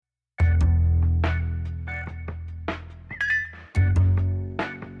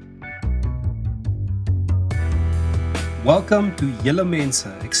Welcome to Julle Mense,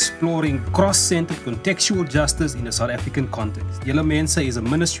 exploring cross-centered contextual justice in a South African context. Julle Mense is a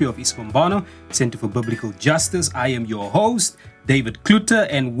ministry of Isibambano, Center for Biblical Justice. I am your host, David Kluter,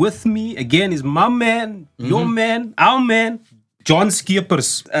 and with me again is my man, your man, our man, John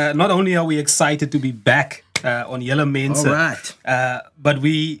Skeepers. Not only are we excited to be back on Julle Mense, All right. but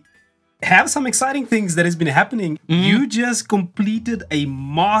we have some exciting things that has been happening. You just completed a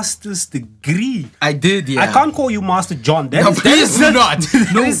master's degree. I did, yeah. I can't call you Master John. That No, is- please that is- not.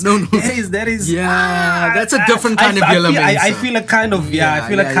 No, that is- no, no. That is. Yeah, that's a different kind of I Julle feel, Mense. I feel a kind of I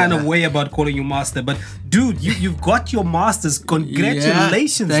feel a yeah, kind of yeah. way about calling you Master. But dude, you've got your masters.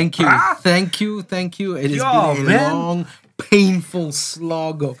 Congratulations! Yeah, thank you. Ah, Thank you. Thank you. It has Yo, been a man. long, painful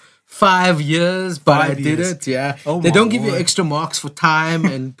slog of 5 years, but I 5 did years. it. Yeah. Oh, they my don't give you word. extra marks for time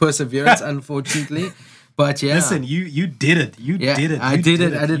and perseverance, unfortunately. But yeah. Listen, you did it. You Yeah, did it. I You did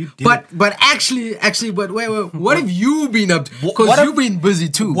it. I did. You did But it. but actually, but wait. What have you been up to? what Because have- you've been busy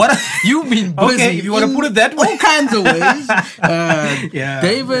too. what- You've been busy. Okay, if you wanna in put it that way. all kinds of ways. Yeah,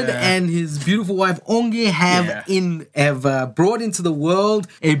 David yeah. and his beautiful wife Onge have brought into the world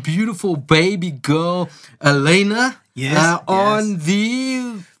a beautiful baby girl, Elena. Yes, On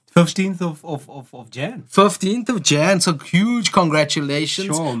the 15th of Jan. 15th of Jan, so huge congratulations.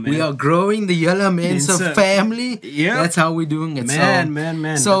 Sure, man. We are growing the Julle Mense Mense. family. Yeah. That's how we're doing it.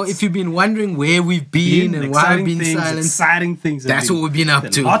 Man. So That's if you've been wondering where we've been and why we've been silent, Exciting things. have that's been- what we've been up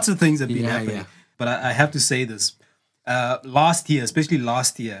to. Lots of things have been Yeah, happening. yeah. But I have to say this. Last year, especially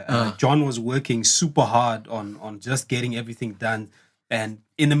last year, John was working super hard on just getting everything done. And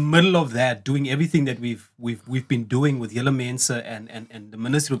in the middle of that, doing everything that we've been doing with Julle Mense and the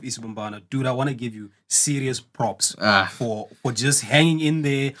Ministry of Isibambano, dude, I want to give you serious props for just hanging in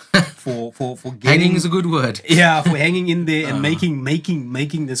there, for getting hanging is a good word. yeah, for hanging in there and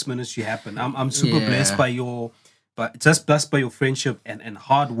making this ministry happen. I'm super Yeah. blessed by blessed by your friendship and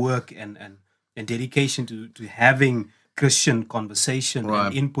hard work and dedication to having Christian conversation Right.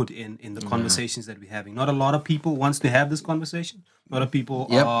 and input in the conversations that we're having. Not a lot of people wants to have this conversation. A lot of people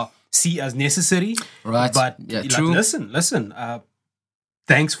Yep. see as necessary. Right. But Yeah, like, true. listen.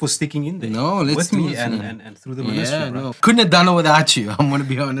 Thanks for sticking in there. No, let's with do me this, and, man. and through the ministry. Yeah, right? no. Couldn't have done it without you. I'm gonna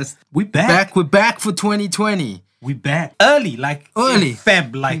be honest. We back. We're back for 2020. We back early, Early. in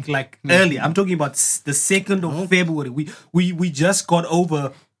Feb, like early. I'm talking about the 2nd of February. We just got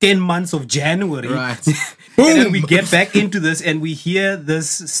over 10 months of January, Right. and then we get back into this, and we hear this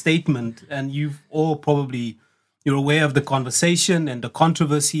statement, and you're aware of the conversation and the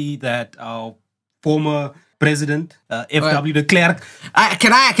controversy that our former president, F.W. de Klerk,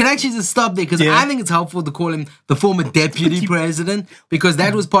 Can I actually just stop there because Yeah. I think it's helpful to call him the former deputy president because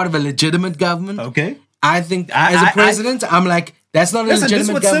that was part of a legitimate government. okay. I think I- as a I- president, I'm like, that's not a Listen, legitimate this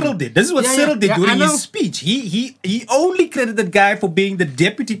is what government. Cyril did. This is what Yeah, Cyril did yeah, during I know. his speech. He only credited the guy for being the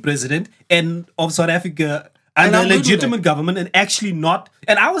deputy president and of South Africa under I'm a good with legitimate government and actually not.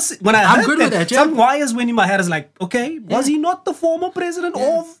 And I was when I I'm heard good that, with that, yeah. some wires went in my head. I was like, okay, was he not the former president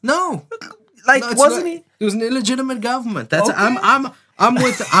of? No. Like, No, it's wasn't not. he? It was an illegitimate government. That's Okay.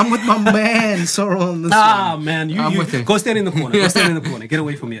 I'm with my man Cyril on this Ah one. man, I'm you with him. go stand in the corner. Go stand in the corner. Get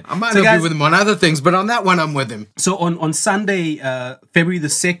away from here. I might So not guys, be with him on other things, but on that one, I'm with him. So on Sunday, February the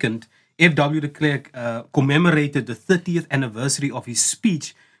 2nd, F.W. de Klerk commemorated the 30th anniversary of his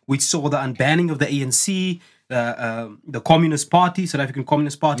speech, which saw the unbanning of the ANC, the Communist Party, South African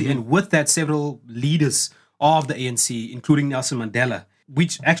Communist Party, and with that, several leaders of the ANC, including Nelson Mandela,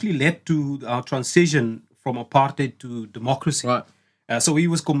 which actually led to our transition from apartheid to democracy. Right. So he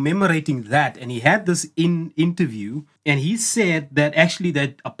was commemorating that, and he had this interview, and he said that actually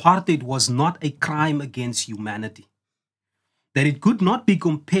that apartheid was not a crime against humanity, that it could not be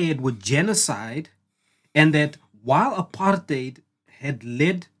compared with genocide, and that while apartheid had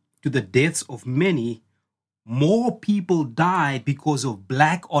led to the deaths of many, more people died because of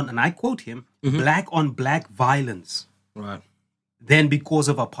black on, and I quote him, black on black violence Right. than because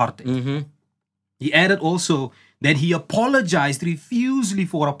of apartheid. He added also that he apologized refusally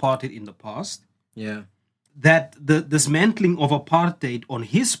for apartheid in the past, Yeah. that the dismantling of apartheid on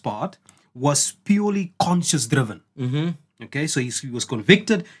his part was purely conscious driven. Okay, so he was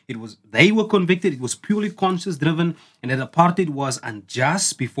convicted. They were convicted. It was purely conscious driven, and that apartheid was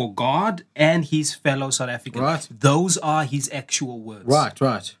unjust before God and his fellow South Africans. Right. Those are his actual words. Right.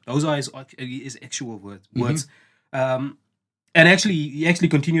 Those are his actual words. And actually, he actually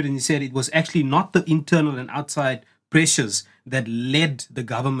continued and he said it was actually not the internal and outside pressures that led the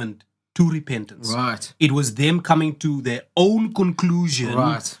government to repentance. Right. It was them coming to their own conclusion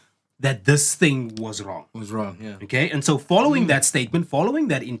Right. that this thing was wrong. Was wrong. Yeah. Okay, and so following that statement, following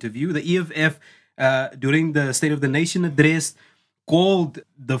that interview, the EFF during the State of the Nation address, called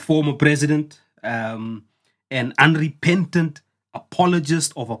the former president an unrepentant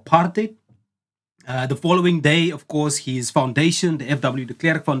apologist of apartheid. The following day, of course, his foundation, the F.W. de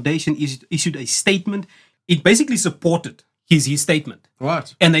Klerk Foundation, issued a statement. It basically supported his statement.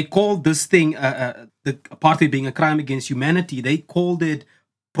 Right. And they called this thing, the apartheid being a crime against humanity, they called it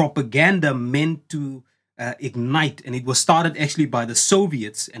propaganda meant to ignite. And it was started actually by the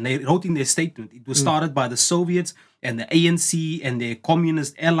Soviets. And they wrote in their statement, it was started by the Soviets and the ANC and their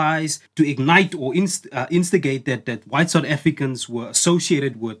communist allies to ignite or instigate that white South Africans were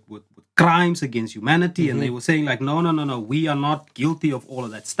associated with crimes against humanity. And they were saying like, no, we are not guilty of all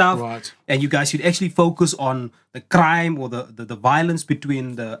of that stuff. Right. And you guys should actually focus on the crime or the violence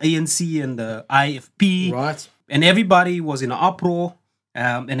between the ANC and the IFP. Right. And everybody was in an uproar.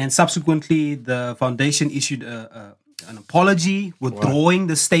 And then subsequently, the foundation issued an apology, withdrawing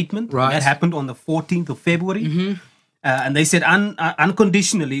the statement. Right. That happened on the 14th of February. And they said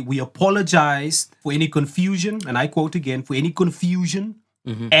unconditionally, we apologize for any confusion, and I quote again, for any confusion,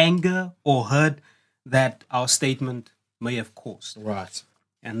 anger, or hurt that our statement may have caused. Right.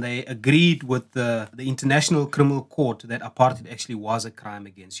 And they agreed with the International Criminal Court that apartheid actually was a crime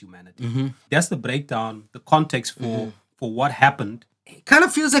against humanity. That's the breakdown, the context for what happened. It kind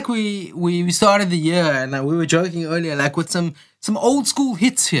of feels like we started the year, and we were joking earlier, like with some old school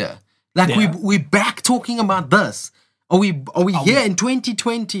hits here. Like we're back talking about this. Are we here in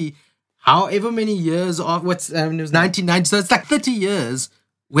 2020? However many years of it was 1990, so it's like 30 years.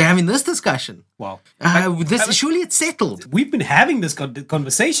 We're having this discussion. Wow. Surely it's settled. We've been having this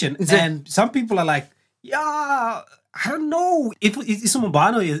conversation, and some people are like, yeah, I don't know if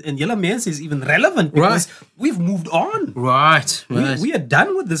Isumabano and Yellow Mens is even relevant because we've moved on. Right. We are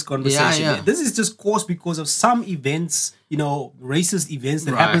done with this conversation. Yeah. This is just caused because of some events, racist events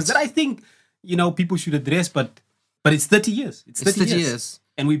that happens that I think, people should address, but it's 30 years. It's 30 years.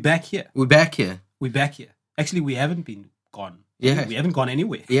 And we're back here. We're back here. Actually, we haven't been gone. Yeah. We haven't gone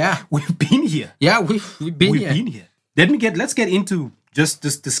anywhere. Yeah. We've been here. Yeah, we've been here. Let's get into just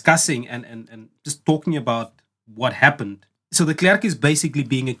discussing and just talking about what happened. So the Klerk is basically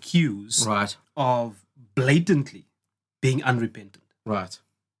being accused of blatantly being unrepentant. Right.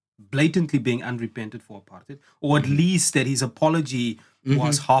 Blatantly being unrepentant for apartheid, or at least that his apology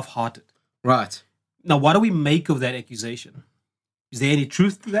was half-hearted. Right. Now, what do we make of that accusation? Is there any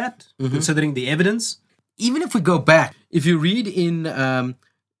truth to that, considering the evidence? Even if we go back, if you read in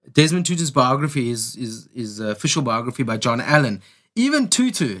Desmond Tutu's biography, his official biography by John Allen, even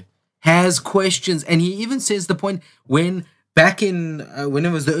Tutu has questions, and he even says the point when back in when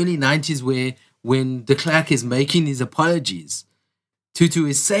it was the early 90s, when de Klerk is making these apologies, Tutu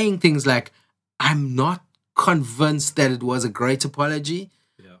is saying things like, "I'm not convinced that it was a great apology."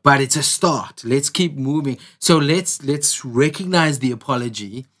 But it's a start. Let's keep moving. So let's recognize the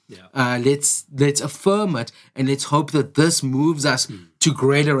apology. Let's affirm it, and let's hope that this moves us to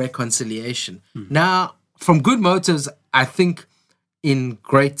greater reconciliation. Now, from good motives, I think in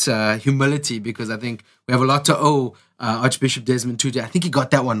great humility, because I think we have a lot to owe Archbishop Desmond Tutu. I think he got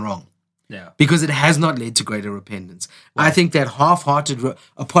that one wrong. Because it has not led to greater repentance. I think that half-hearted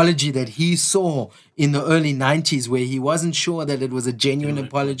apology that he saw in the early 90s, where he wasn't sure that it was a genuine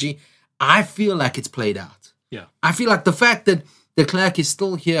apology, I feel like it's played out. I feel like the fact that de Klerk is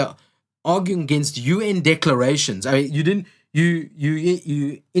still here arguing against UN declarations. I mean,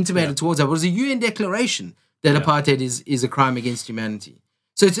 you intimated towards that. It was a UN declaration that apartheid is a crime against humanity.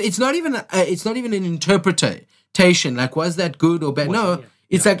 So it's not even an interpretation. Like, was that good or bad? No.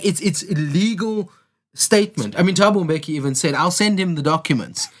 It's like it's a legal statement. I mean, Thabo Mbeki even said, "I'll send him the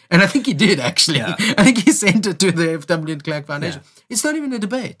documents," and I think he did actually. I think he sent it to the F.W. de Klerk Foundation. It's not even a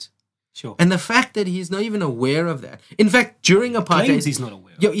debate. Sure. And the fact that he's not even aware of that. In fact, during apartheid, claims he's not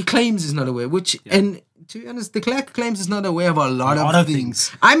aware. He claims he's not aware. And to be honest, de Klerk claims he's not aware of a lot of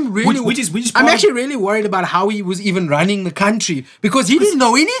things. I'm actually really worried about how he was even running the country, because he didn't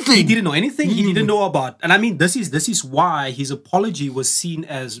know anything. He didn't know anything. He didn't know about. And I mean, this is why his apology was seen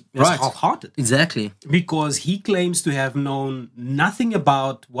as half-hearted. Exactly. Because he claims to have known nothing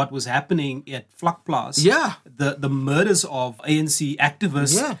about what was happening at Vlakplaas. The murders of ANC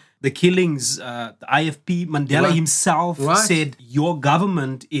activists. The killings, the IFP, Mandela himself said your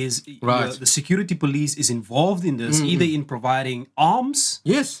government is, the security police is involved in this, either in providing arms.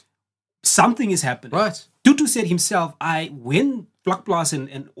 Yes. Something is happening. Tutu said himself, when Vlakplaas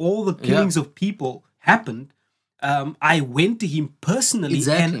and all the killings of people happened, I went to him personally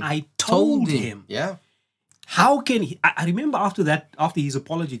and I told him. How can he? I remember after his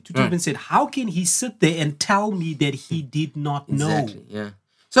apology, Tutu even said, how can he sit there and tell me that he did not know?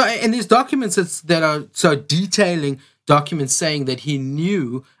 So, and there's documents that are so detailing documents saying that he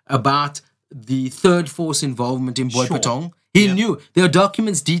knew about the third force involvement in Boipatong. He knew. There are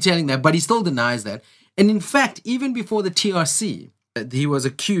documents detailing that, but he still denies that. And in fact, even before the TRC, he was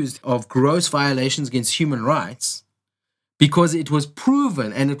accused of gross violations against human rights because it was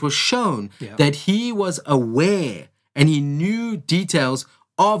proven and it was shown that he was aware and he knew details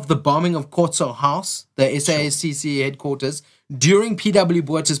of the bombing of Kotso House, the SASCC headquarters, during P.W.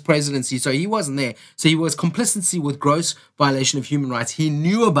 Botha's presidency. So he wasn't there. So he was complicity with gross violation of human rights. He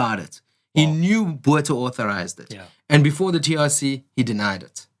knew about it. He knew Botha authorized it. Yeah. And before the TRC, he denied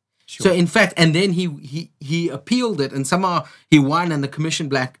it. Sure. So in fact, and then he appealed it and somehow he won and the commission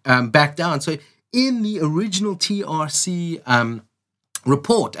backed down. So in the original TRC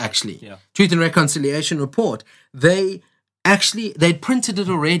report, actually, Truth and Reconciliation report, they'd printed it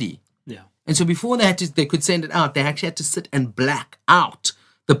already. Yeah. And so before they could send it out, they actually had to sit and black out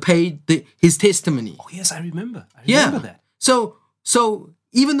his testimony. Oh yes, I remember that. So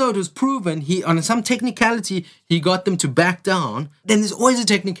even though it was proven, on some technicality, he got them to back down. Then there's always a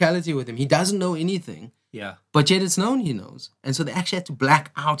technicality with him. He doesn't know anything. Yeah. But yet it's known he knows. And so they actually had to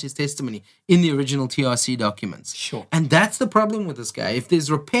black out his testimony in the original TRC documents. Sure. And that's the problem with this guy. If there's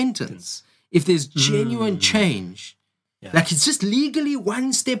repentance, if there's genuine change, like it's just legally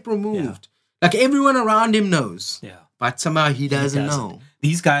one step removed. Like everyone around him knows. Yeah. But somehow he doesn't know.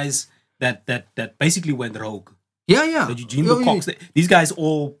 These guys that basically went rogue. Yeah. The Eugene Cox, these guys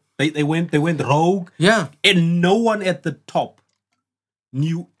all they went rogue. Yeah. And no one at the top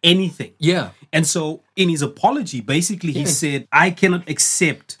knew anything. Yeah. And so in his apology, basically he said, I cannot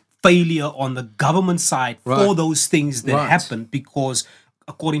accept failure on the government side for those things that happened because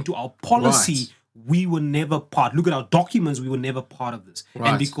according to our policy, we were never part. Look at our documents, we were never part of this.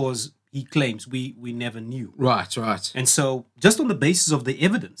 And because he claims we never knew. Right. And so just on the basis of the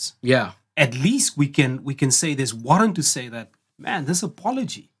evidence, at least we can say there's warrant to say that, man, this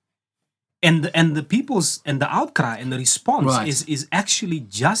apology and the people's and the outcry and the response is actually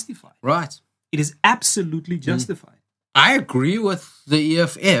justified. Right. It is absolutely justified. I agree with the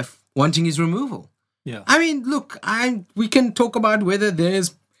EFF wanting his removal. Yeah. I mean, look, we can talk about whether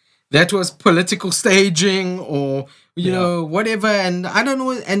that was political staging or you know whatever, and I don't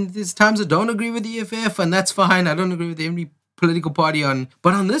know. And there's times I don't agree with the EFF, and that's fine. I don't agree with every political party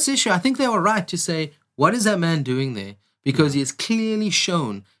but on this issue, I think they were right to say, what is that man doing there? Because he has clearly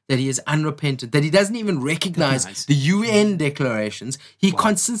shown that he is unrepentant, that he doesn't even recognize the UN declarations. He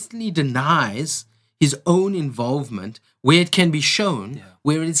consistently denies his own involvement where it can be shown,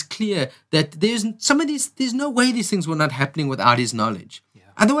 where it is clear that there's no way these things were not happening without his knowledge. Yeah.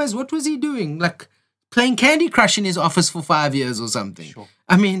 Otherwise, what was he doing? Like playing Candy Crush in his office for 5 years or something. Sure.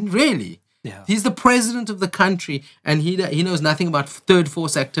 I mean, really. Yeah. He's the president of the country, and he knows nothing about third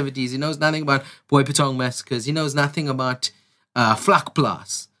force activities. He knows nothing about Boipatong massacres. He knows nothing about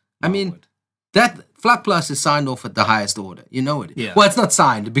Vlakplaas. I mean, that Vlakplaas is signed off at the highest order. You know it. Yeah. Well, it's not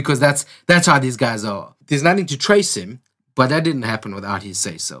signed because that's how these guys are. There's nothing to trace him, but that didn't happen without his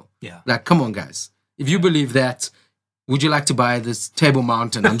say-so. Yeah. Like, come on, guys. If you believe that, would you like to buy this Table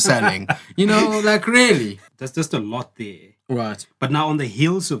Mountain I'm selling? Like, really? There's just a lot there. Right. But now on the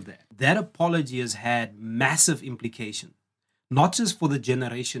heels of that apology has had massive implication, not just for the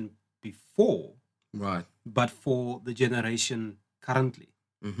generation before, but for the generation currently.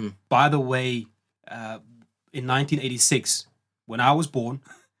 Mm-hmm. By the way, in 1986, when I was born,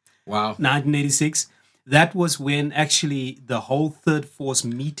 1986, that was when actually the whole third force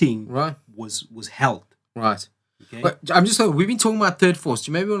meeting was held. Right. Okay. But we've been talking about third force.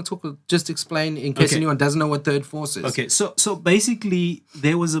 Do you maybe want to just explain in case anyone doesn't know what third force is? Okay, so basically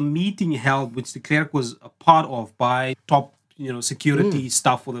there was a meeting held which de Klerk was a part of by top security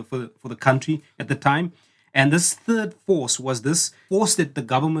staff for the country at the time, and this third force was this force that the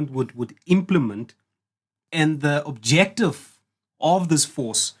government would implement, and the objective of this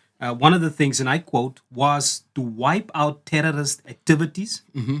force, one of the things, and I quote, was to wipe out terrorist activities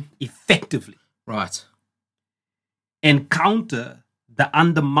effectively. Right. And counter the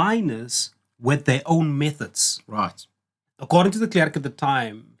underminers with their own methods. Right. According to de Klerk at the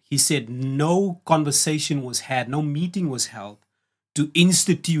time, he said no conversation was had, no meeting was held to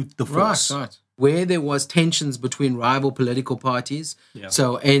institute the force. Right. Where there was tensions between rival political parties,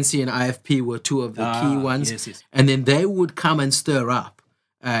 so ANC and IFP were two of the key ones, yes. And then they would come and stir up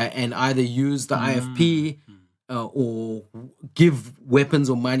and either use the IFP or give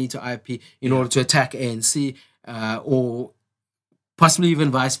weapons or money to IFP in order to attack ANC. Or possibly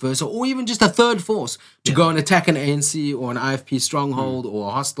even vice versa, or even just a third force to go and attack an ANC or an IFP stronghold or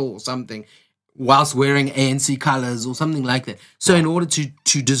a hostel or something, whilst wearing ANC colors or something like that. So in order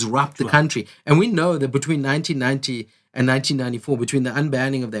to disrupt the country. And we know that between 1990 and 1994, between the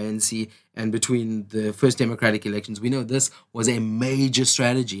unbanning of the ANC and between the first democratic elections, we know this was a major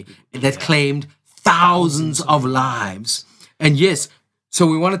strategy that claimed thousands of lives. And yes, so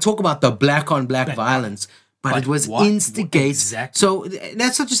we want to talk about the black on black violence, but it was instigated. Exactly. So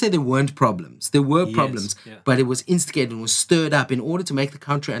that's not to say there weren't problems. There were problems, but it was instigated and was stirred up in order to make the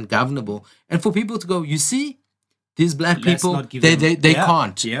country ungovernable and for people to go, you see, these black people, they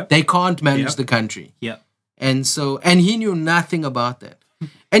can't. Yeah. They can't manage the country. Yeah. And so, and he knew nothing about that.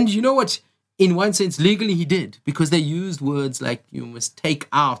 And you know what? In one sense, legally he did, because they used words like you must take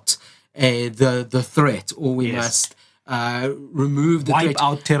out the threat, or we must remove the wipe threat.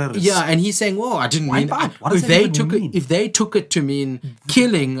 out terrorists. Yeah, and he's saying, "Well, I didn't Wipe mean out? What does if that they even took mean? it. If they took it to mean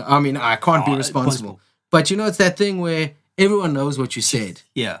killing, I mean, I can't be responsible." But you know, it's that thing where everyone knows what you said,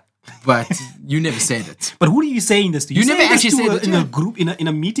 Yeah. but you never said it. But who are you saying this to? You never actually said it, in a group, in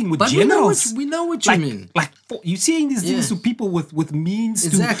a meeting with But generals. we know what you mean. Like you saying these things to people with means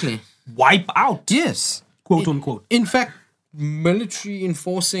Exactly. to wipe out, Yes. quote unquote. In fact, military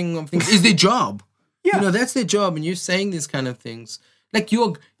enforcing of things is their job. Yeah. You know, that's their job. And you're saying these kind of things. Like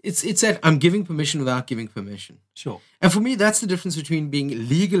it's that I'm giving permission without giving permission. Sure. And for me, that's the difference between being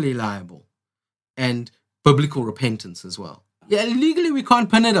legally liable and biblical repentance as well. Yeah, legally we can't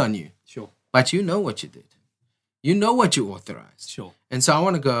pin it on you. Sure. But you know what you did. You know what you authorized. Sure. And so I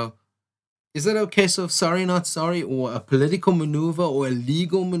want to go, is it a case of sorry, not sorry, or a political maneuver or a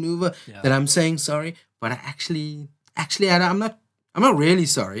legal maneuver that I'm saying sorry, but I actually, I'm not really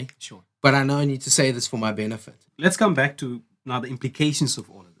sorry. Sure. But I know I need to say this for my benefit. Let's come back to now the implications of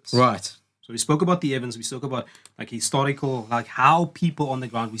all of this. Right. So we spoke about the Evans, we spoke about like historical, like how people on the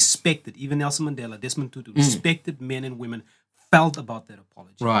ground respected, even Nelson Mandela, Desmond Tutu, respected men and women felt about that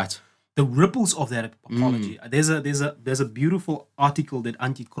apology. Right. The ripples of that apology. There's a beautiful article that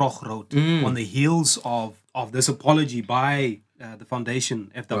Antjie Krog wrote on the heels of this apology by the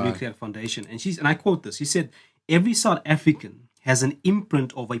foundation, FW Clerk Foundation. And I quote this. She said, "Every South African has an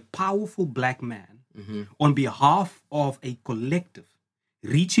imprint of a powerful black man on behalf of a collective,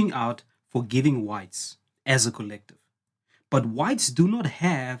 reaching out, forgiving whites as a collective. But whites do not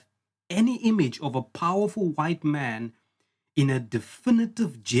have any image of a powerful white man in a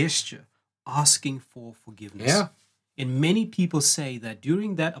definitive gesture asking for forgiveness." Yeah. And many people say that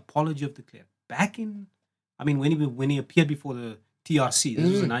during that apology of de Klerk, back in, I mean, when he appeared before the TRC,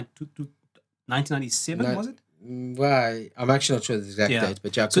 this was in 1997, was it? Well, I'm actually not sure the exact date,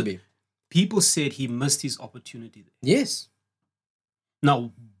 but yeah, it could be. People said he missed his opportunity there. Yes.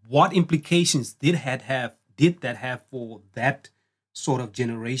 Now, what implications did that have for that sort of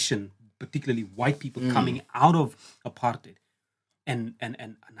generation, particularly white people coming out of apartheid? And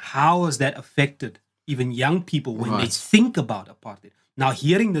how has that affected even young people when they think about apartheid? Now,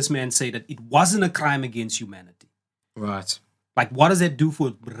 hearing this man say that it wasn't a crime against humanity. Right. Like, what does that do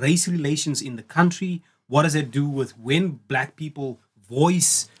for race relations in the country? What does that do with when black people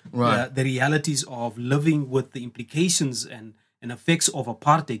voice the realities of living with the implications and effects of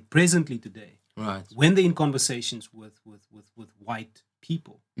apartheid presently today? Right. When they're in conversations with white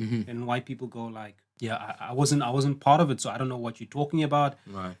people, and white people go like, "Yeah, I wasn't part of it, so I don't know what you're talking about."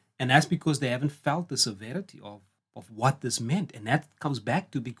 Right. And that's because they haven't felt the severity of what this meant, and that comes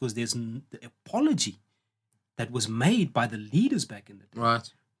back to because there's the apology that was made by the leaders back in the day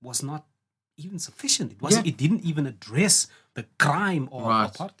was not even sufficient. It wasn't. It didn't even address the crime of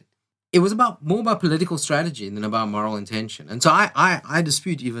apartheid. It was more about political strategy than about moral intention. And so I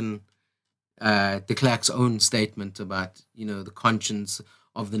dispute even de Klerk's own statement about, you know, the conscience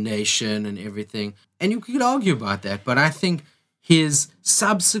of the nation and everything. And you could argue about that, but I think his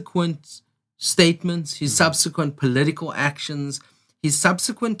subsequent statements, his subsequent political actions, his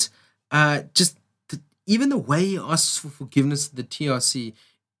subsequent even the way he asks for forgiveness to the TRC,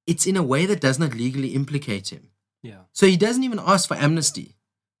 it's in a way that does not legally implicate him. Yeah. So he doesn't even ask for amnesty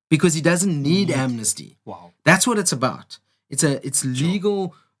because he doesn't need amnesty. Wow. That's what it's about. It's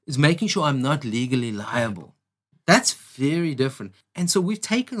legal. It's making sure I'm not legally liable. That's very different. And so we've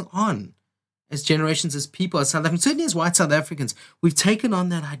taken on, as generations, as people, as South Africans, certainly as white South Africans, we've taken on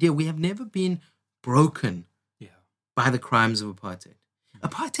that idea. We have never been broken by the crimes of apartheid.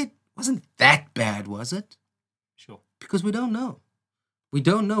 Apartheid wasn't that bad, was it? Sure. Because we don't know. We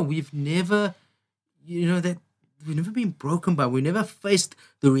don't know. We've never, we've never been broken by, we never faced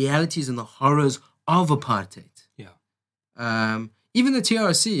the realities and the horrors of apartheid. Yeah. Even the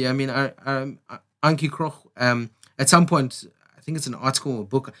TRC, I mean, Antjie Krog, at some point, I I think it's an article or a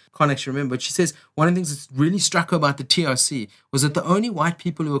book, I can't actually remember, but she says one of the things that really struck her about the TRC was that the only white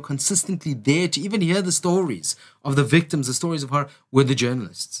people who were consistently there to even hear the stories of the victims, the stories of horror, were the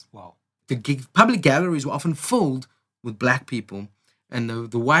journalists. Wow. The public galleries were often filled with black people, and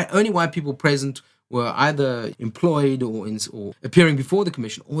the only white people present were either employed or appearing before the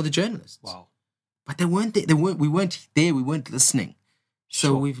commission or the journalists. Wow. But they weren't there. We weren't there. We weren't listening. So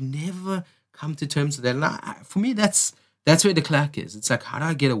Sure. we've never come to terms with that. And for me, that's where the Clerk is. It's like, how do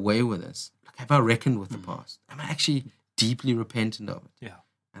I get away with this? Like, have I reckoned with the past? Am I actually deeply repentant of it? Yeah.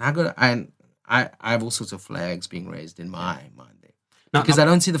 And I have all sorts of flags being raised in my mind there Now, because I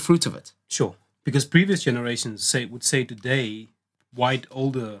don't see the fruit of it. Sure, because previous generations would say today, white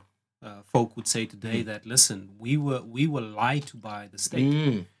older folk would say today that, listen, we were lied to by the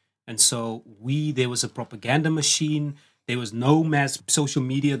state, and so there was a propaganda machine. There was no mass social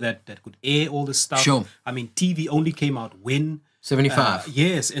media that could air all this stuff. Sure. I mean, TV only came out when 75.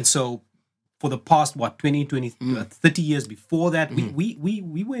 yes, and so for the past 30 years before that,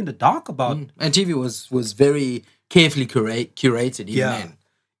 we were in the dark about. And TV was very carefully curated even Yeah. then.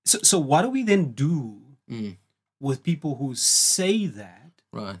 So what do we then do with people who say that?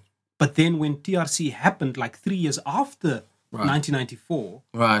 Right. But then when TRC happened, like 3 years after 1994,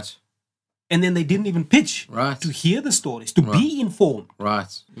 Right. and then they didn't even pitch Right. to hear the stories, to be informed.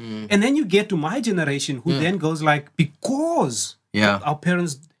 Right. And then you get to my generation who then goes like, because Yeah. our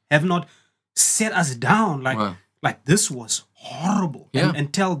parents have not set us down, like this was horrible, Yeah.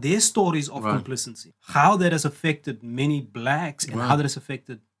 and tell their stories of complicity, how that has affected many blacks and how that has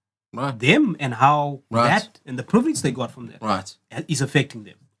affected Right. them, and how Right. that and the privilege they got from that Right. is affecting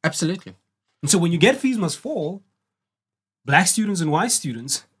them. Absolutely. And so when you get Fees Must Fall, black students and white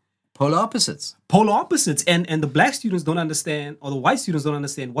students, Polar opposites. polar opposites, and the black students don't understand, or the white students don't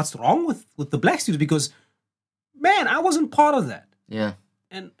understand what's wrong with the black students, because, man, I wasn't part of that. Yeah.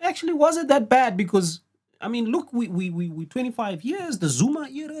 And actually, was it that bad? Because, I mean, look, we 25 years, the Zuma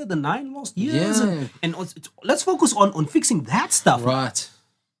era, the 9 lost years, Yeah. and let's focus on fixing that stuff. Right.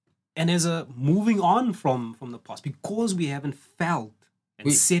 And as a moving on from the past, because we haven't felt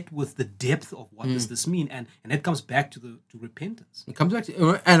and sit with the depth of what does this mean, and that comes back to repentance. It comes back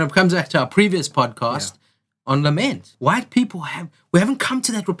to our previous podcast on lament. White people we haven't come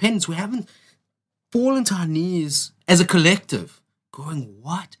to that repentance. We haven't fallen to our knees as a collective, going,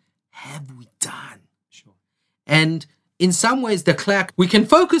 what have we done? Sure. And in some ways, de Klerk, we can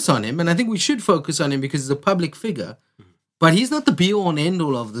focus on him, and I think we should focus on him because he's a public figure, but he's not the be-all and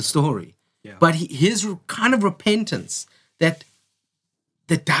end-all of the story. Yeah. But his kind of repentance that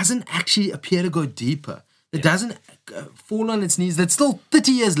doesn't actually appear to go deeper, that doesn't fall on its knees, that still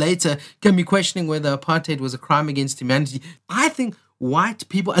 30 years later can be questioning whether apartheid was a crime against humanity. I think white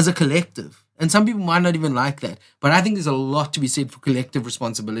people as a collective, and some people might not even like that, but I think there's a lot to be said for collective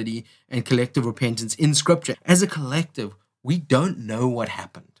responsibility and collective repentance in Scripture. As a collective, we don't know what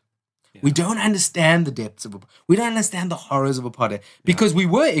happened. We don't understand the depths of it. We don't understand the horrors of apartheid because we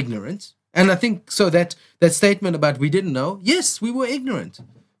were ignorant. And I think so that statement about we didn't know, yes, we were ignorant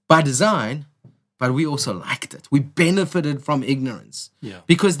by design, but we also liked it. We benefited from ignorance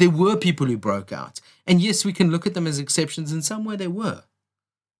because there were people who broke out. And yes, we can look at them as exceptions. In some way they were.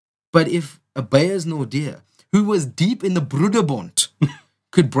 But if a Beyers Naudé, who was deep in the Broederbond,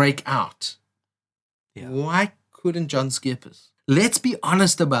 could break out, why couldn't John Skeepers? Let's be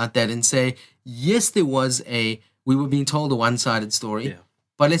honest about that and say, yes, we were being told a one-sided story,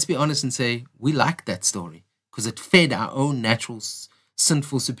 but let's be honest and say, we liked that story because it fed our own natural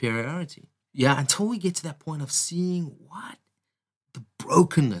sinful superiority. Yeah, until we get to that point of seeing the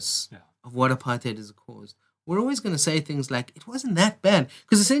brokenness of what apartheid has caused, we're always going to say things like, it wasn't that bad.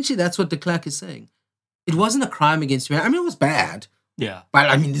 Because essentially that's what de Klerk is saying. It wasn't a crime against humanity. I mean, it was bad. Yeah. But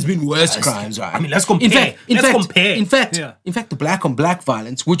I mean, there's been worse crimes, right? I mean, let's compare. In fact, the black on black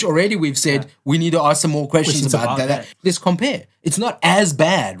violence, which already we've said we need to ask some more questions about that. Let's compare. It's not as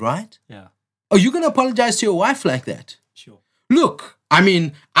bad, right? Yeah. Are you going to apologize to your wife like that? Sure. Look, I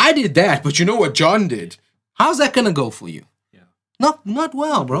mean, I did that, but you know what John did? How's that going to go for you? Yeah. Not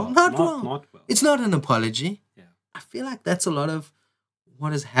well, bro. Not well. Not well. It's not an apology. Yeah. I feel like that's a lot of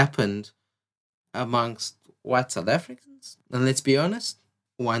what has happened amongst white South Africans, and let's be honest,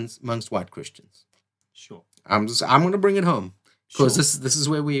 amongst white Christians. Sure. I'm going to bring it home because this is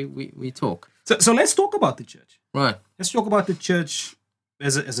where we talk. So let's talk about the church. Right. Let's talk about the church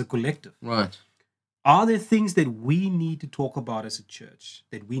as a collective. Right. Are there things that we need to talk about as a church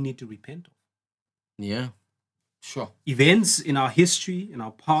that we need to repent of? Yeah. Sure. Events in our history, in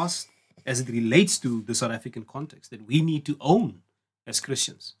our past, as it relates to the South African context, that we need to own as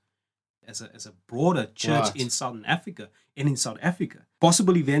Christians, as a broader church Right. in Southern Africa and in South Africa.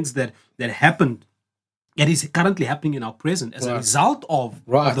 Possible events that happened, that is currently happening in our present as a Right. result of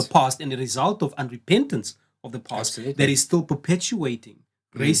Right. the past and a result of unrepentance of the past, Absolutely. that is still perpetuating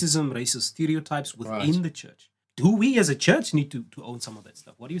racism, racist stereotypes within Right. the church. Do we as a church need to own some of that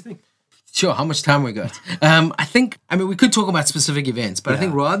stuff? What do you think? Sure, how much time we got? I mean, we could talk about specific events, but I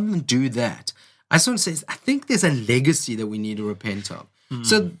think rather than do that, I just want to say, I think there's a legacy that we need to repent of.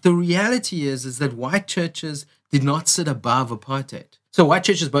 So the reality is that white churches did not sit above apartheid. So white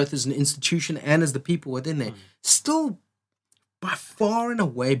churches, both as an institution and as the people within there, still by far and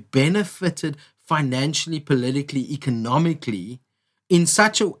away benefited financially, politically, economically in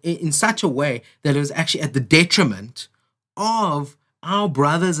such a way that it was actually at the detriment of our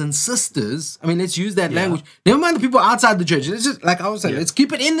brothers and sisters. I mean, let's use that language. Never mind the people outside the church. Let's just, like I was saying, let's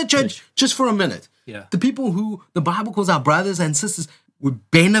keep it in the church just for a minute. Yeah. The people who the Bible calls our brothers and sisters were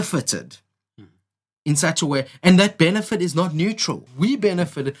benefited in such a way. And that benefit is not neutral. We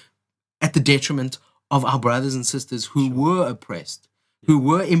benefited at the detriment of our brothers and sisters who were oppressed, who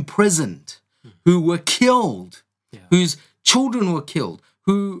were imprisoned, who were killed, whose children were killed,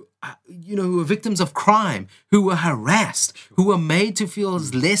 who who were victims of crime, who were harassed, who were made to feel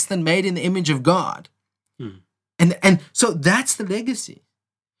as less than made in the image of God. And so that's the legacy.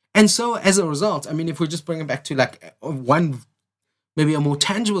 And so as a result, I mean, if we just bring it back to like one, maybe a more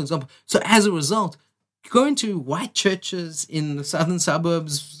tangible example. So as a result, going to white churches in the southern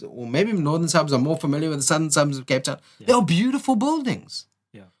suburbs, or maybe northern suburbs, I'm more familiar with the southern suburbs of Cape Town. They are beautiful buildings.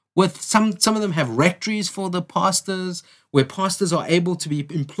 With some of them have rectories for the pastors, where pastors are able to be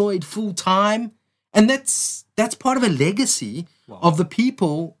employed full time, and that's part of a legacy of the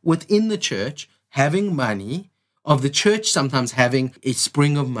people within the church having money, of the church sometimes having a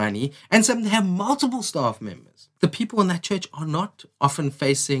spring of money, and some have multiple staff members. The people in that church are not often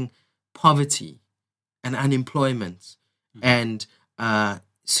facing poverty and unemployment and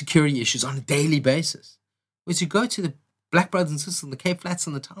security issues on a daily basis. Whereas you go to the Black brothers and sisters in the Cape Flats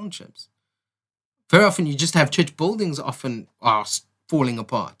and the townships, very often you just have church buildings often are falling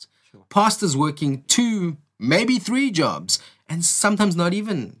apart. Pastors working 2, maybe 3 jobs, and sometimes not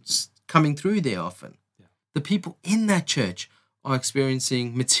even coming through there often. The people in that church are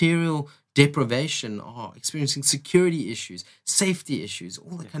experiencing material deprivation, are experiencing security issues, safety issues,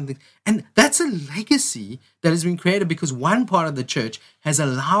 all that kind of thing. And that's a legacy that has been created because one part of the church has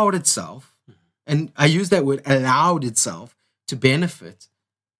allowed itself, and I use that word, allowed itself, to benefit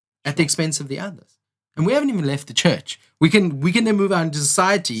at the expense of the others. And we haven't even left the church. We can then move out into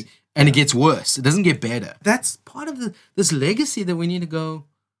society and it gets worse. It doesn't get better. That's part of this legacy that we need to go,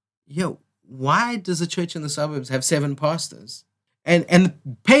 why does the church in the suburbs have 7 pastors and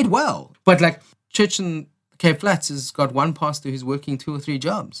paid well? But like church in Cape Flats has got one pastor who's working 2 or 3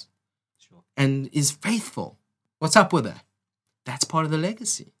 jobs and is faithful. What's up with that? That's part of the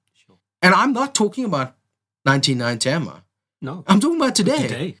legacy. And I'm not talking about 1990 Emma. No. I'm talking about today.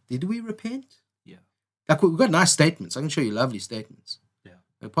 Today. Did we repent? Yeah. Like we've got nice statements. I can show you lovely statements. Yeah.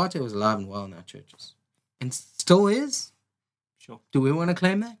 Apartheid was alive and well in our churches. And still is. Sure. Do we want to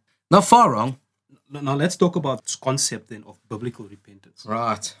claim that? Not far wrong. Now let's talk about this concept then of biblical repentance.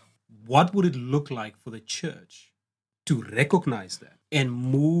 Right. What would it look like for the church to recognize that and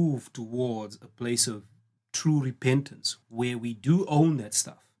move towards a place of true repentance where we do own that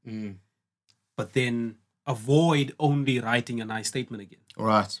stuff, but then avoid only writing a nice statement again?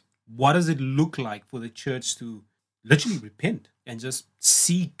 Right. What does it look like for the church to literally repent and just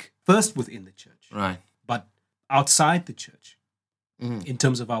seek first within the church, Right. but outside the church in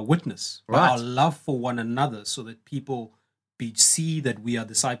terms of our witness, Right. our love for one another, so that people see that we are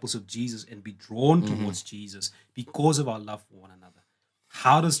disciples of Jesus and be drawn towards Jesus because of our love for one another?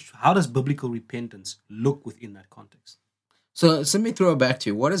 How does biblical repentance look within that context? So let me throw it back to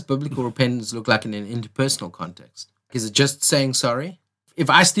you. What does biblical repentance look like in an interpersonal context? Is it just saying sorry? If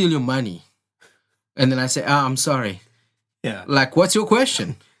I steal your money and then I say, I'm sorry. Yeah. Like, what's your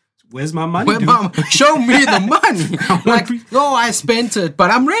question? Where's my money? Where, dude? Mom, show me the money. Like, no, I spent it, but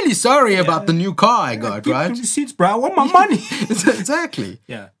I'm really sorry about the new car I got, Give me right? receipts, bro. I want my money. Exactly.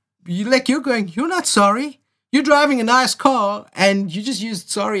 Yeah. You're going, you're not sorry. You're driving a nice car and you just used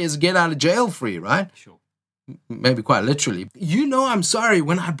sorry as get out of jail free, right? Sure. Maybe quite literally. You know I'm sorry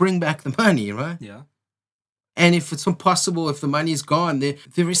when I bring back the money, right? Yeah. And if it's impossible, if the money's gone,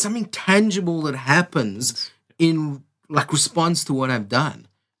 there is something tangible that happens in like response to what I've done.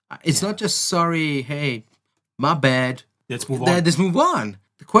 It's not just sorry, hey, my bad. Let's move on. Let's move on.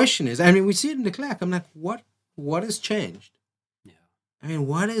 The question is, I mean, we see it in the clack. I'm like, what has changed? Yeah. I mean,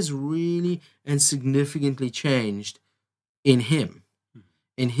 what has really and significantly changed in him,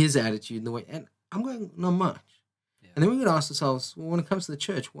 in his attitude and the way. And I'm going, not much. And then we're going to ask ourselves, well, when it comes to the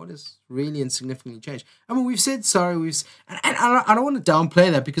church, what has really and significantly changed? I mean, we've said sorry, and I don't want to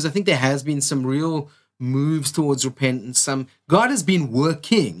downplay that, because I think there has been some real moves towards repentance. God has been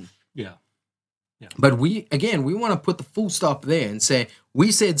working. Yeah. But we want to put the full stop there and say,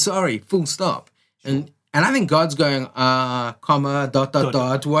 we said sorry, full stop. Sure. And I think God's going, comma,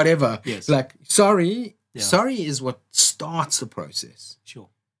 dot, whatever. Yes. Like, sorry. Yeah. Sorry is what starts the process. Sure.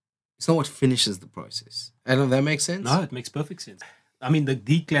 It's not what finishes the process. I don't know if that makes sense. No, it makes perfect sense. I mean,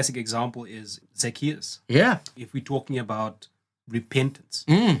 the classic example is Zacchaeus. Yeah. If we're talking about repentance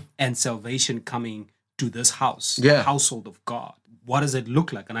and salvation coming to this house, the household of God, what does it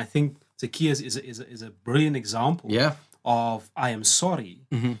look like? And I think Zacchaeus is a brilliant example of I am sorry,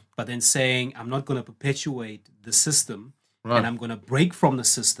 but then saying I'm not going to perpetuate the system, and I'm going to break from the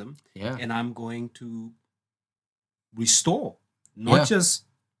system, and I'm going to restore, not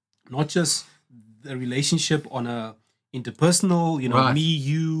just the relationship on a interpersonal, me,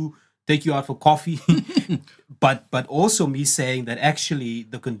 you, take you out for coffee, but also me saying that actually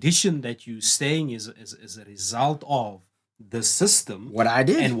the condition that you're staying is a result of the system, what I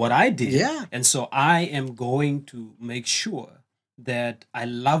did. Yeah. And so I am going to make sure that I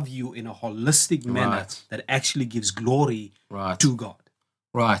love you in a holistic manner that actually gives glory to God.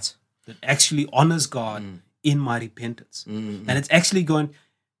 Right. That actually honors God in my repentance. And it's actually going,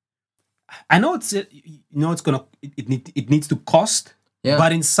 I know it's going to, it needs to cost,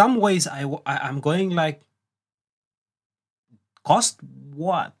 but in some ways I'm going like, cost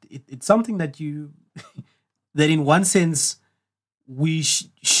what? It's something that you, that in one sense we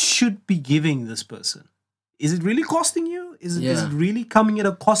should be giving this person. Is it really costing you? Is it really coming at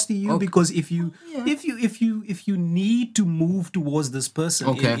a cost to you? Okay. Because if you need to move towards this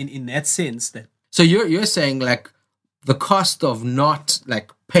person in that sense, that so you're saying like the cost of not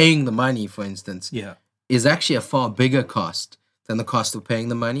like paying the money, for instance, is actually a far bigger cost than the cost of paying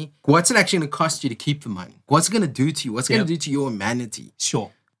the money. What's it actually going to cost you to keep the money? What's it going to do to you? What's it going to do to your humanity? Sure.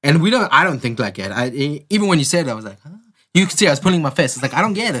 And I don't think like that. Even when you said it, I was like, huh? You could see I was pulling my face. It's like, I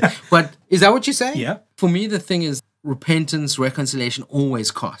don't get it. But is that what you're saying? Yeah. For me, the thing is repentance, reconciliation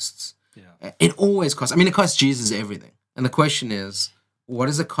always costs. Yeah. It always costs. I mean, it costs Jesus everything. And the question is, what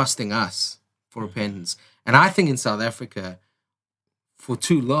is it costing us for repentance? And I think in South Africa, for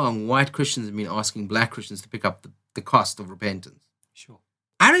too long, white Christians have been asking black Christians to pick up the cost of repentance. Sure.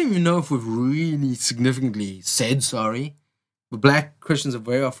 I don't even know if we've really significantly said sorry. But black Christians have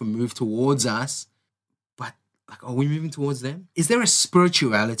very often moved towards us. But like, are we moving towards them? Is there a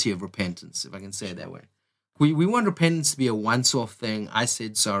spirituality of repentance, if I can say it that way? We want repentance to be a once-off thing. I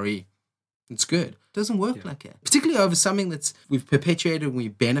said sorry. It's good. It doesn't work like that. Particularly over something that's we've perpetuated,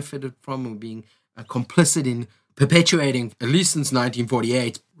 we've benefited from, and being complicit in perpetuating, at least since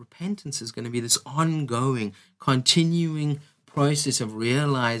 1948. Repentance is going to be this ongoing, continuing process of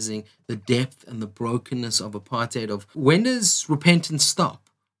realizing the depth and the brokenness of apartheid. Of when does repentance stop?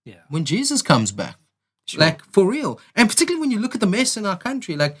 Yeah. When Jesus comes back. Sure. Like, for real. And particularly when you look at the mess in our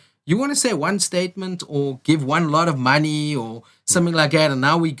country, like, you want to say one statement or give one lot of money or something like that, and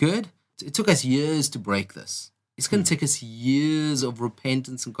now we're good? It took us years to break this. It's going to take us years of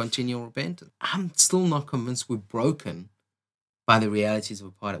repentance and continual repentance. I'm still not convinced we're broken by the realities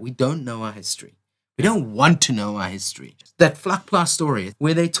of apartheid. We don't know our history. We don't want to know our history. That Vlakplaas story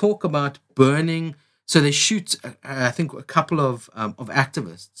where they talk about burning, so they shoot, I think, a couple of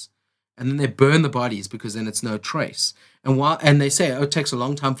activists, and then they burn the bodies because then it's no trace. And they say, it takes a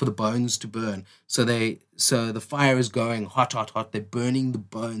long time for the bones to burn. So the fire is going hot. They're burning the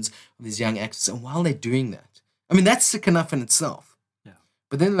bones of these young activists. And while they're doing that, I mean, that's sick enough in itself. Yeah.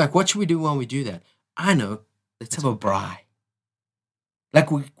 But then, like, what should we do while we do that? I know. Let's have a braai.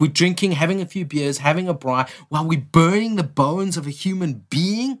 Like, we're drinking, having a few beers, having a braai, while we're burning the bones of a human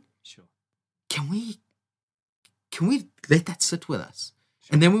being. Sure. Can we let that sit with us?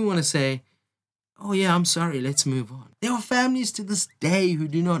 Sure. And then we want to say, oh yeah, I'm sorry, let's move on. There are families to this day who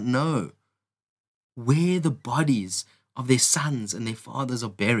do not know where the bodies of their sons and their fathers are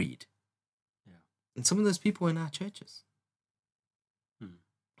buried. Yeah. And some of those people are in our churches.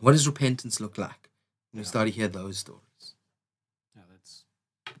 What does repentance look like? We start to hear those stories.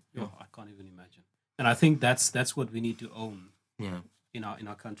 I can't even imagine. And I think that's what we need to own in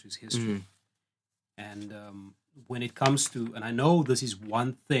our country's history. And when it comes to, and I know this is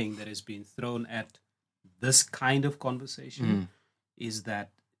one thing that has been thrown at this kind of conversation, is that,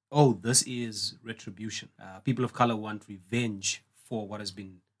 this is retribution. People of color want revenge for what has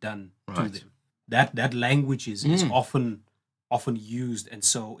been done to them. That language is often used, and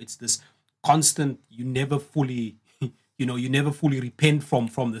so it's this constant, you're never fully you never fully repent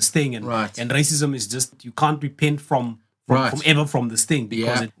from this thing, and Right. and racism is just you can't repent from ever from this thing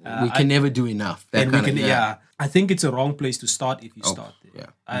because we can never do enough. That and we kind can of, yeah. I think it's a wrong place to start if you start there.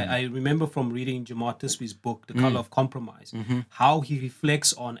 yeah. I remember from reading Jamal Tisby's book, The Color of Compromise, how he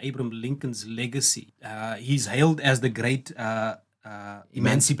reflects on Abraham Lincoln's legacy. He's hailed as the great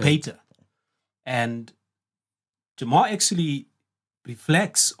emancipator, and Jamal actually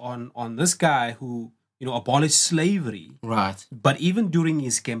reflects on this guy who abolished slavery, Right. but even during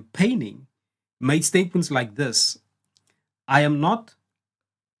his campaigning made statements like this: I am not,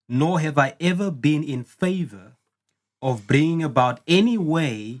 nor have I ever been in favor of bringing about any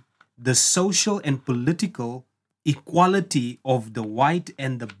way the social and political equality of the white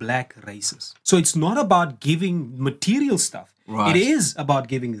and the black races. So it's not about giving material stuff. Right. It is about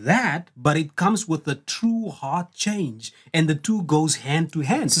giving that, but it comes with a true heart change, and the two goes hand to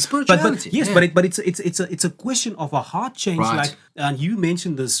hand. It's a spirituality. But yes, yeah. but it's a question of a heart change. Right. Like, and you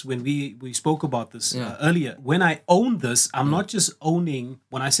mentioned this when we spoke about this earlier. When I own this, I'm not just owning.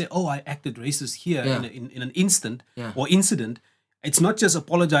 When I say, "Oh, I acted racist here in an instant or incident," it's not just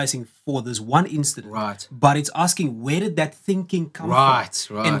apologizing for this one incident, Right. but it's asking where did that thinking come Right,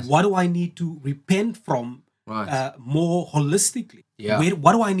 from, right. and what do I need to repent from Right. more holistically? Yeah.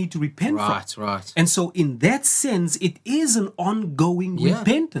 What do I need to repent Right. from? Right. And so, in that sense, it is an ongoing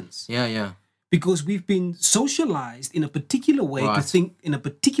repentance. Yeah. Yeah. Because we've been socialized in a particular way to Right. think in a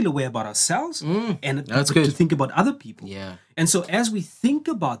particular way about ourselves and that's to good. think about other people. Yeah. And so as we think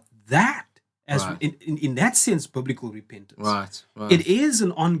about that, as Right. in that sense, biblical repentance, Right. Right. it is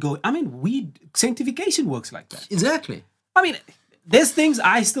an ongoing. I mean, sanctification works like that. Exactly. I mean, there's things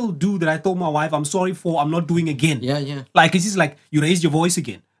I still do that I told my wife I'm sorry for. I'm not doing again. Yeah. Yeah. Like it's just like you raised your voice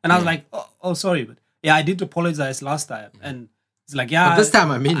again, and I was like, oh, sorry, but yeah, I did apologize last time, and it's like, yeah, But this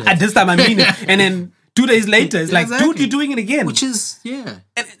time I mean it. At this time I mean it, and then 2 days later, it's Yeah, like, exactly. dude, you're doing it again. Which is And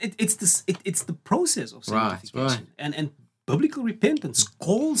it's the process of Right, sanctification, and biblical repentance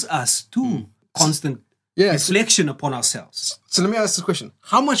calls us to constant Yes. reflection upon ourselves. So let me ask this question: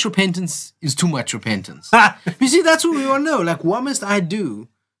 how much repentance is too much repentance? You see, that's what we want to know. Like, what must I do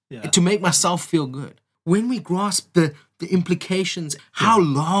to make myself feel good? When we grasp the implications, how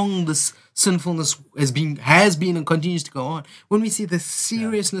long this sinfulness has been and continues to go on, when we see the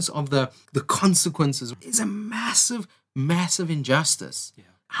seriousness of the consequences, it's a massive, massive injustice. Yeah.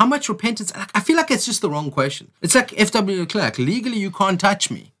 How much repentance? I feel like it's just the wrong question. It's like F.W. de Klerk, legally you can't touch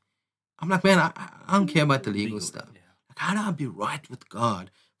me. I'm like, man, I don't care about the legal stuff. Yeah. Like, how do I be right with God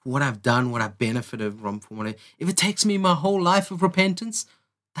for what I've done, what I've benefited from if it takes me my whole life of repentance,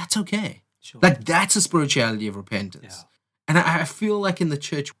 that's okay. Sure. Like, that's a spirituality of repentance. Yeah. And I feel like in the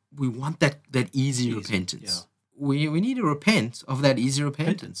church, we want that easy repentance. Yeah. We need to repent of that easy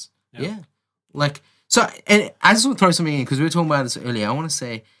repentance. Yeah. Yeah. Like, so, and I just want to throw something in because we were talking about this earlier. I want to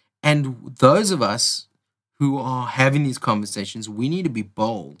say, and those of us who are having these conversations, we need to be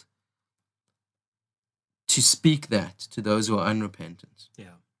bold to speak that to those who are unrepentant. Yeah.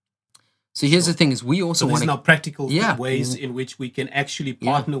 So here's the thing: is we also So want there's to now practical ways in which we can actually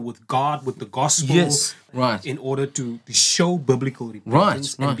partner with God, with the gospel, right, in order to show biblical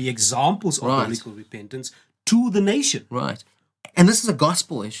repentance and be examples of biblical repentance to the nation. Right. And this is a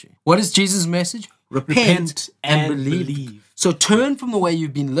gospel issue. What is Jesus' message? Repent and believe. So turn from the way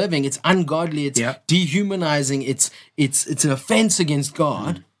you've been living. It's ungodly. It's dehumanizing. It's an offense against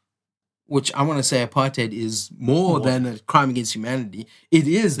God. Which I want to say apartheid is more than a crime against humanity. It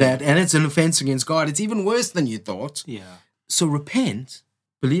is that, and it's an offense against God. It's even worse than you thought. Yeah. So repent,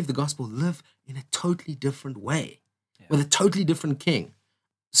 believe the gospel, live in a totally different way, with a totally different king.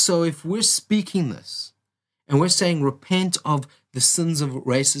 So if we're speaking this, and we're saying repent of the sins of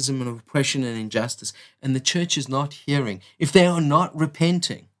racism and of oppression and injustice, and the church is not hearing, if they are not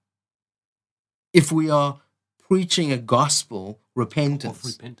repenting, if we are preaching a gospel repentance, Of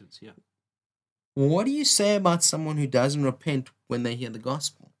repentance, yeah. what do you say about someone who doesn't repent when they hear the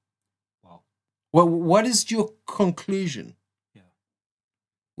gospel? Wow. What is your conclusion? Yeah.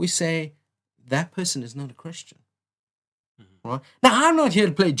 We say that person is not a Christian. Right? Now, I'm not here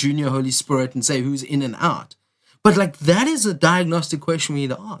to play Junior Holy Spirit and say who's in and out. But like, that is a diagnostic question we need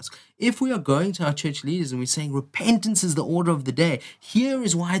to ask. If we are going to our church leaders and we're saying repentance is the order of the day, here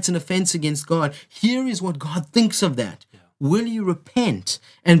is why it's an offense against God. Here is what God thinks of that. Will you repent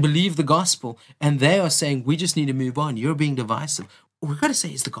and believe the gospel? And they are saying, we just need to move on. You're being divisive. We've got to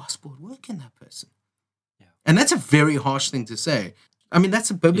say, is the gospel at work in that person? Yeah. And that's a very harsh thing to say. I mean, that's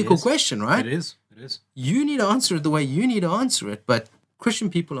a biblical question, right? It is. It is. You need to answer it the way you need to answer it. But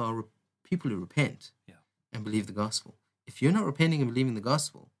Christian people are people who repent and believe the gospel. If you're not repenting and believing the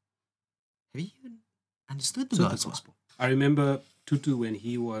gospel, have you even understood the gospel? I remember Tutu when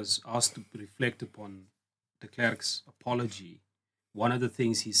he was asked to reflect upon de Klerk's apology. One of the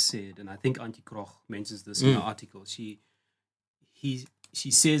things he said, and I think Auntie Kroch mentions this in her article, she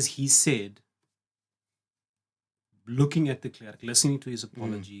says he said, looking at de Klerk, listening to his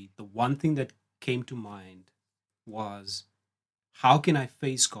apology, the one thing that came to mind was, how can I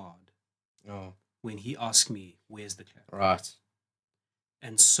face God when he asks me, where's de Klerk? Right.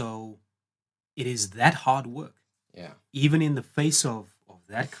 And so it is that hard work. Yeah. Even in the face of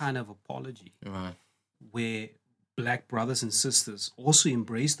that kind of apology, Right. where black brothers and sisters also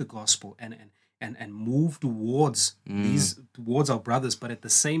embrace the gospel and move towards towards our brothers, but at the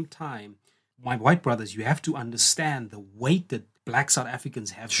same time, my white brothers, you have to understand the weight that black South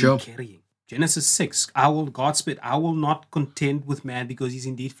Africans have been carrying. Genesis 6, God spit, I will not contend with man because he's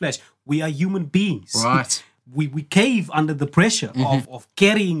indeed flesh. We are human beings. Right. We cave under the pressure of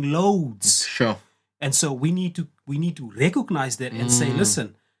carrying loads. Sure. And so we need to recognize that and say,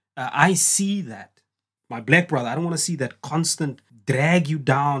 listen, I see that. My black brother, I don't want to see that constant drag you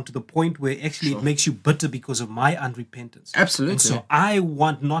down to the point where actually it makes you bitter because of my unrepentance. Absolutely. And so I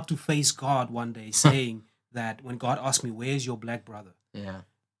want not to face God one day saying that when God asks me, where's your black brother? Yeah.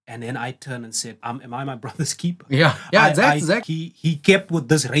 And then I turn and said, am I my brother's keeper? Yeah. Yeah, exactly. He kept with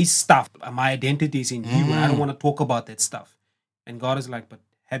this race stuff. My identity is in you, and I don't want to talk about that stuff. And God is like, but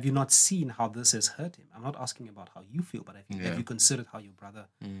have you not seen how this has hurt him? I'm not asking about how you feel, but have you considered how your brother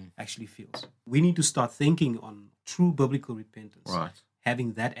actually feels? We need to start thinking on true biblical repentance. Right.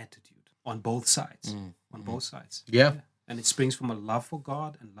 Having that attitude on both sides. On both sides. Yeah. And it springs from a love for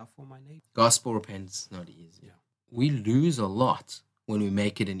God and love for my neighbor. Gospel repentance is not easy. Yeah. We lose a lot when we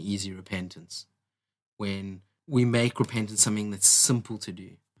make it an easy repentance. When we make repentance something that's simple to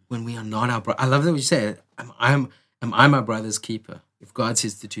do. When we are not our brother. I love that what you say. Am I my brother's keeper? If God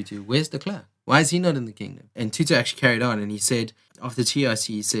says to Tutu, where's de Klerk? Why is he not in the kingdom? And Tutu actually carried on and he said, after TRC,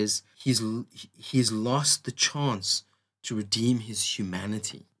 he says, he's lost the chance to redeem his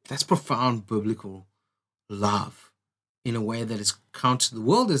humanity. That's profound biblical love in a way that is counter to the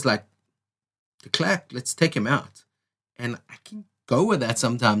world. Is like, de Klerk, let's take him out. And I can go with that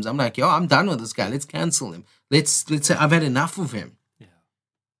sometimes. I'm like, I'm done with this guy. Let's cancel him. Let's say I've had enough of him. Yeah.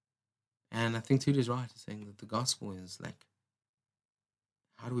 And I think Tutu's right in saying that the gospel is like,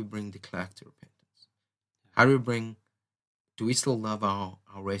 how do we bring de Klerk to repentance? How do we still love our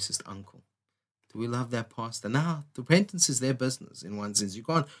racist uncle? Do we love that pastor? Now, the repentance is their business in one sense. You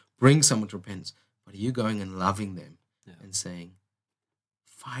can't bring someone to repentance, but are you going and loving them and saying,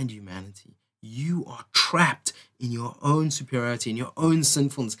 find humanity. You are trapped in your own superiority, in your own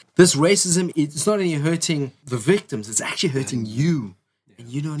sinfulness. This racism, it's not only hurting the victims, it's actually hurting you. And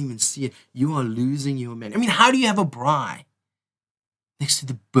you don't even see it. You are losing your man. I mean, how do you have a braai next to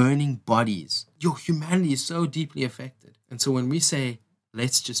the burning bodies? Your humanity is so deeply affected. And so when we say,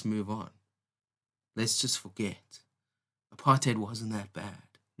 let's just move on, let's just forget, apartheid wasn't that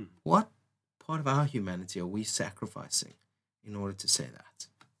bad. What part of our humanity are we sacrificing in order to say that?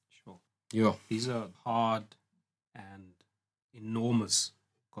 Sure. Yeah. These are hard and enormous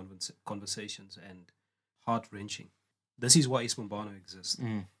conversations and heart-wrenching. This is why Isibonelo exists,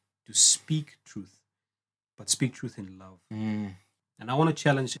 to speak truth, but speak truth in love. And I want to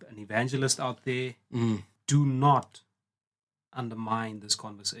challenge an evangelist out there, do not undermine this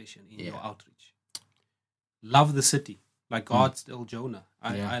conversation in your outreach. Love the city, like God told Jonah.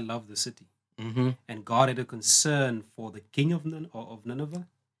 I love the city. And God had a concern for the king of Nineveh,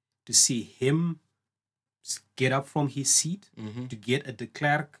 to see him get up from his seat, to get a de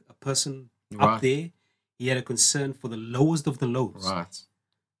Klerk, a person up there. He had a concern for the lowest of the lows.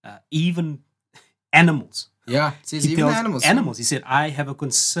 Right. Even animals. Yeah, it says even animals. Animals. He said, I have a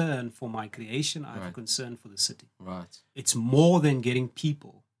concern for my creation. I have a concern for the city. Right. It's more than getting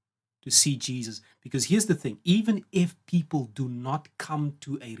people to see Jesus. Because here's the thing. Even if people do not come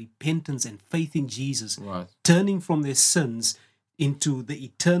to a repentance and faith in Jesus, turning from their sins into the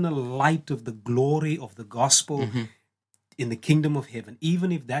eternal light of the glory of the gospel in the kingdom of heaven,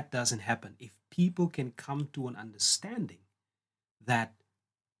 even if that doesn't happen, if people can come to an understanding that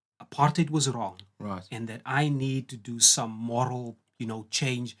apartheid was wrong, and that I need to do some moral,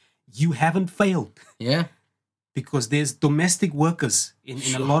 change, you haven't failed. Yeah. Because there's domestic workers in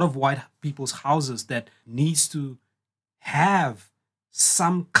a lot of white people's houses that needs to have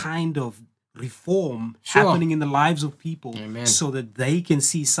some kind of reform happening in the lives of people. Amen. So that they can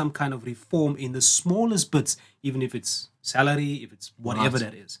see some kind of reform in the smallest bits, even if it's salary, if it's whatever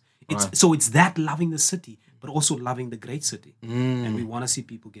that is. So it's that loving the city, but also loving the great city. And we want to see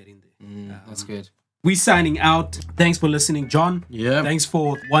people get in there. That's good. We signing out. Thanks for listening, John. Yeah. Thanks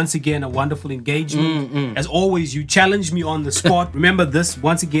for once again a wonderful engagement. As always, you challenged me on the spot. Remember, this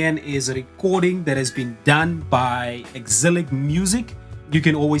once again is a recording that has been done by Exilic Music. You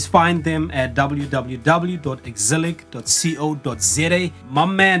can always find them at www.exilic.co.za. My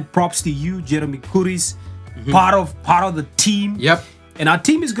man, props to you, Jeremy Kuris, part of the team. Yep. And our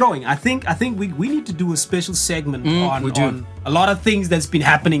team is growing. I think we need to do a special segment on a lot of things that's been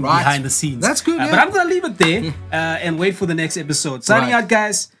happening behind the scenes. That's good. But I'm going to leave it there and wait for the next episode. Signing out,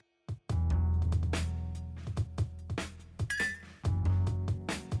 guys.